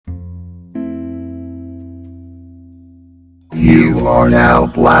You are now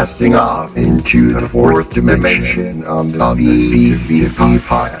blasting off into the fourth dimension on the VTV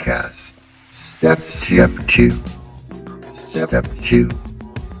podcast. Step 2. Step 2. Step 2.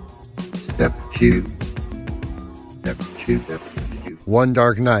 Step 2. Step 2. One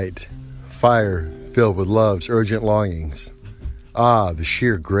dark night, fire filled with love's urgent longings. Ah, the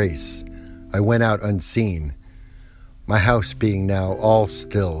sheer grace. I went out unseen, my house being now all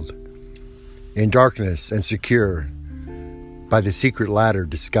stilled. In darkness and secure, by the secret ladder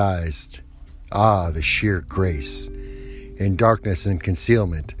disguised. Ah, the sheer grace. In darkness and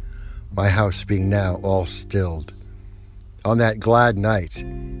concealment, my house being now all stilled. On that glad night,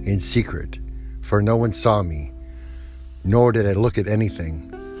 in secret, for no one saw me, nor did I look at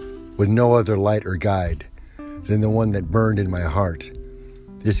anything, with no other light or guide than the one that burned in my heart.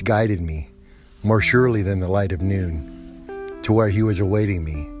 This guided me, more surely than the light of noon, to where he was awaiting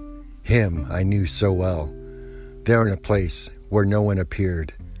me. Him I knew so well, there in a place where no one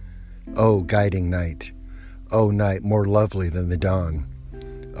appeared. O guiding night, O night more lovely than the dawn,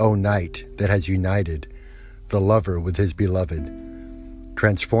 O night that has united the lover with his beloved,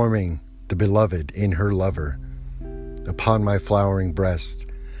 transforming the beloved in her lover, upon my flowering breast,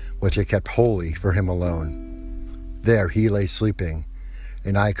 which I kept holy for him alone. There he lay sleeping,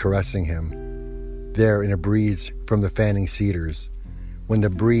 and I caressing him, there in a breeze from the fanning cedars. When the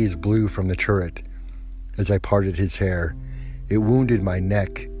breeze blew from the turret, as I parted his hair, it wounded my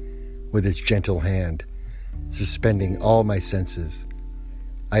neck with its gentle hand, suspending all my senses.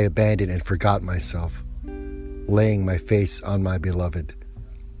 I abandoned and forgot myself, laying my face on my beloved.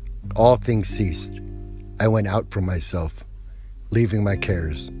 All things ceased. I went out from myself, leaving my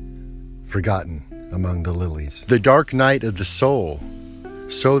cares, forgotten among the lilies. The dark night of the soul.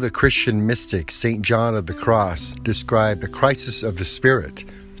 So the Christian mystic St. John of the Cross described a crisis of the spirit.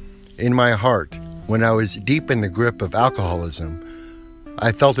 In my heart, when I was deep in the grip of alcoholism,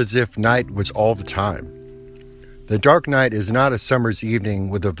 I felt as if night was all the time. The dark night is not a summer's evening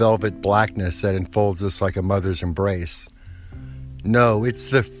with a velvet blackness that enfolds us like a mother's embrace. No, it's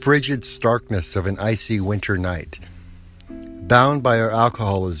the frigid starkness of an icy winter night. Bound by our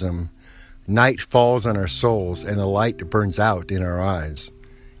alcoholism, night falls on our souls and the light burns out in our eyes.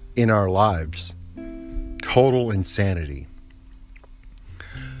 In our lives. Total insanity.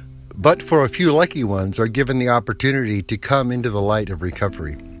 But for a few lucky ones are given the opportunity to come into the light of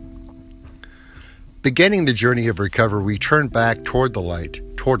recovery. Beginning the journey of recovery, we turn back toward the light,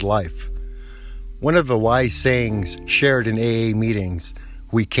 toward life. One of the wise sayings shared in AA meetings,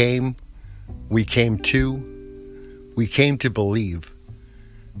 we came to believe.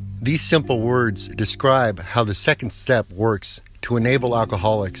 These simple words describe how the second step works to enable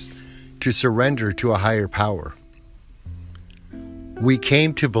alcoholics to surrender to a higher power. We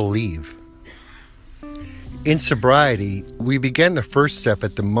came to believe. In sobriety, we begin the first step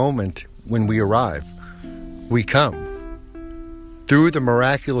at the moment when we arrive. We come. Through the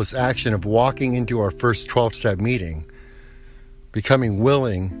miraculous action of walking into our first 12-step meeting, becoming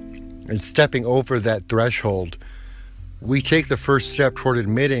willing and stepping over that threshold, we take the first step toward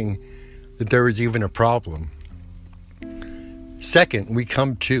admitting that there is even a problem. Second, we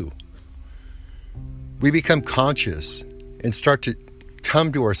come to. We become conscious and start to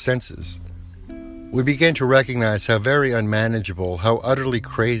come to our senses. We begin to recognize how very unmanageable, how utterly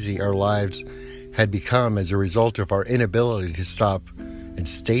crazy our lives had become as a result of our inability to stop and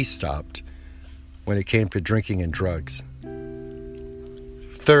stay stopped when it came to drinking and drugs.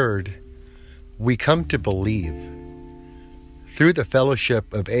 Third, we come to believe. Through the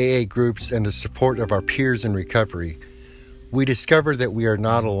fellowship of AA groups and the support of our peers in recovery, we discover that we are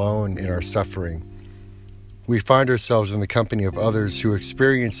not alone in our suffering. We find ourselves in the company of others whose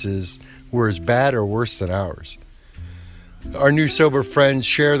experiences were as bad or worse than ours. Our new sober friends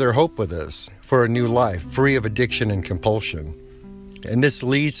share their hope with us for a new life, free of addiction and compulsion. And this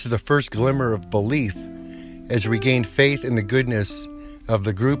leads to the first glimmer of belief as we gain faith in the goodness of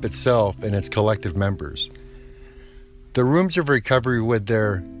the group itself and its collective members. The rooms of recovery with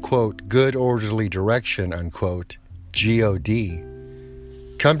their, quote, good orderly direction, unquote, G-O-D,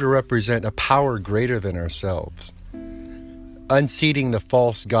 come to represent a power greater than ourselves, unseating the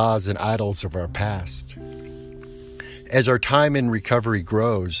false gods and idols of our past. As our time in recovery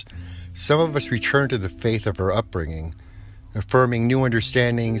grows, some of us return to the faith of our upbringing, affirming new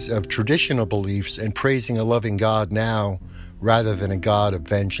understandings of traditional beliefs and praising a loving God now rather than a God of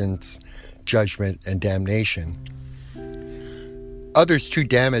vengeance, judgment, and damnation. Others too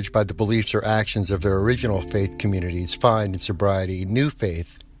damaged by the beliefs or actions of their original faith communities find in sobriety new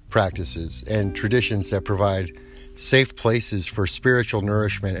faith practices and traditions that provide safe places for spiritual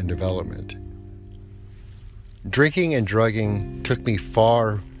nourishment and development. Drinking and drugging took me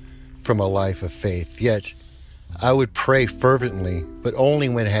far from a life of faith, yet I would pray fervently, but only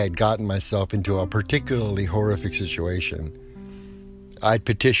when I had gotten myself into a particularly horrific situation. I'd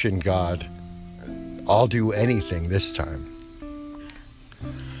petition God, I'll do anything this time.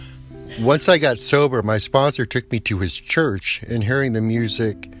 Once I got sober, my sponsor took me to his church, and hearing the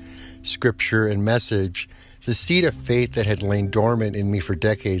music, scripture, and message, the seed of faith that had lain dormant in me for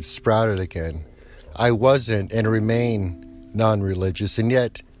decades sprouted again. I wasn't and remain non-religious, and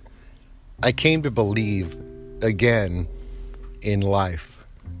yet I came to believe again in life.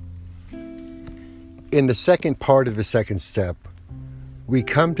 In the second part of the second step, we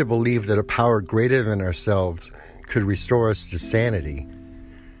come to believe that a power greater than ourselves could restore us to sanity.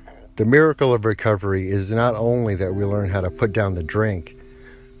 The miracle of recovery is not only that we learn how to put down the drink,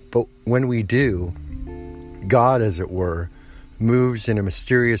 but when we do, God, as it were, moves in a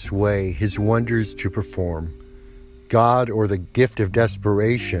mysterious way his wonders to perform. God, or the gift of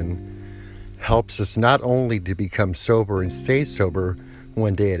desperation, helps us not only to become sober and stay sober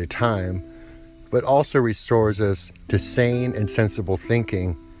one day at a time, but also restores us to sane and sensible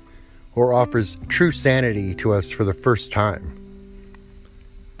thinking, or offers true sanity to us for the first time.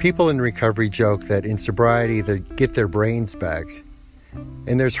 People in recovery joke that in sobriety they get their brains back,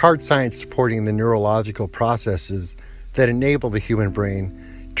 and there's hard science supporting the neurological processes that enable the human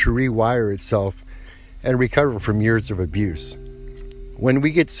brain to rewire itself and recover from years of abuse. When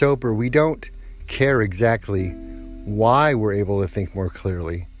we get sober, we don't care exactly why we're able to think more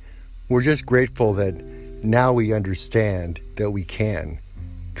clearly. We're just grateful that now we understand that we can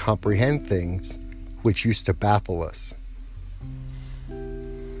comprehend things which used to baffle us.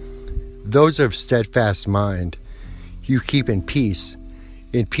 Those of steadfast mind you keep in peace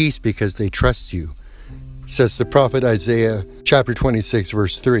because they trust you, says the prophet Isaiah chapter 26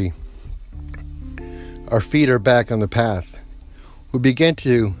 verse 3. Our feet are back on the path. We begin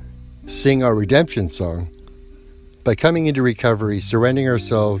to sing our redemption song. By coming into recovery, surrendering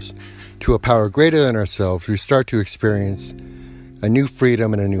ourselves to a power greater than ourselves, we start to experience a new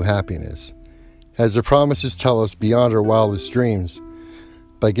freedom and a new happiness. As the promises tell us, beyond our wildest dreams,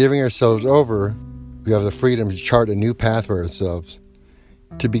 by giving ourselves over, we have the freedom to chart a new path for ourselves,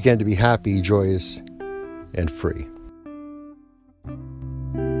 to begin to be happy, joyous, and free.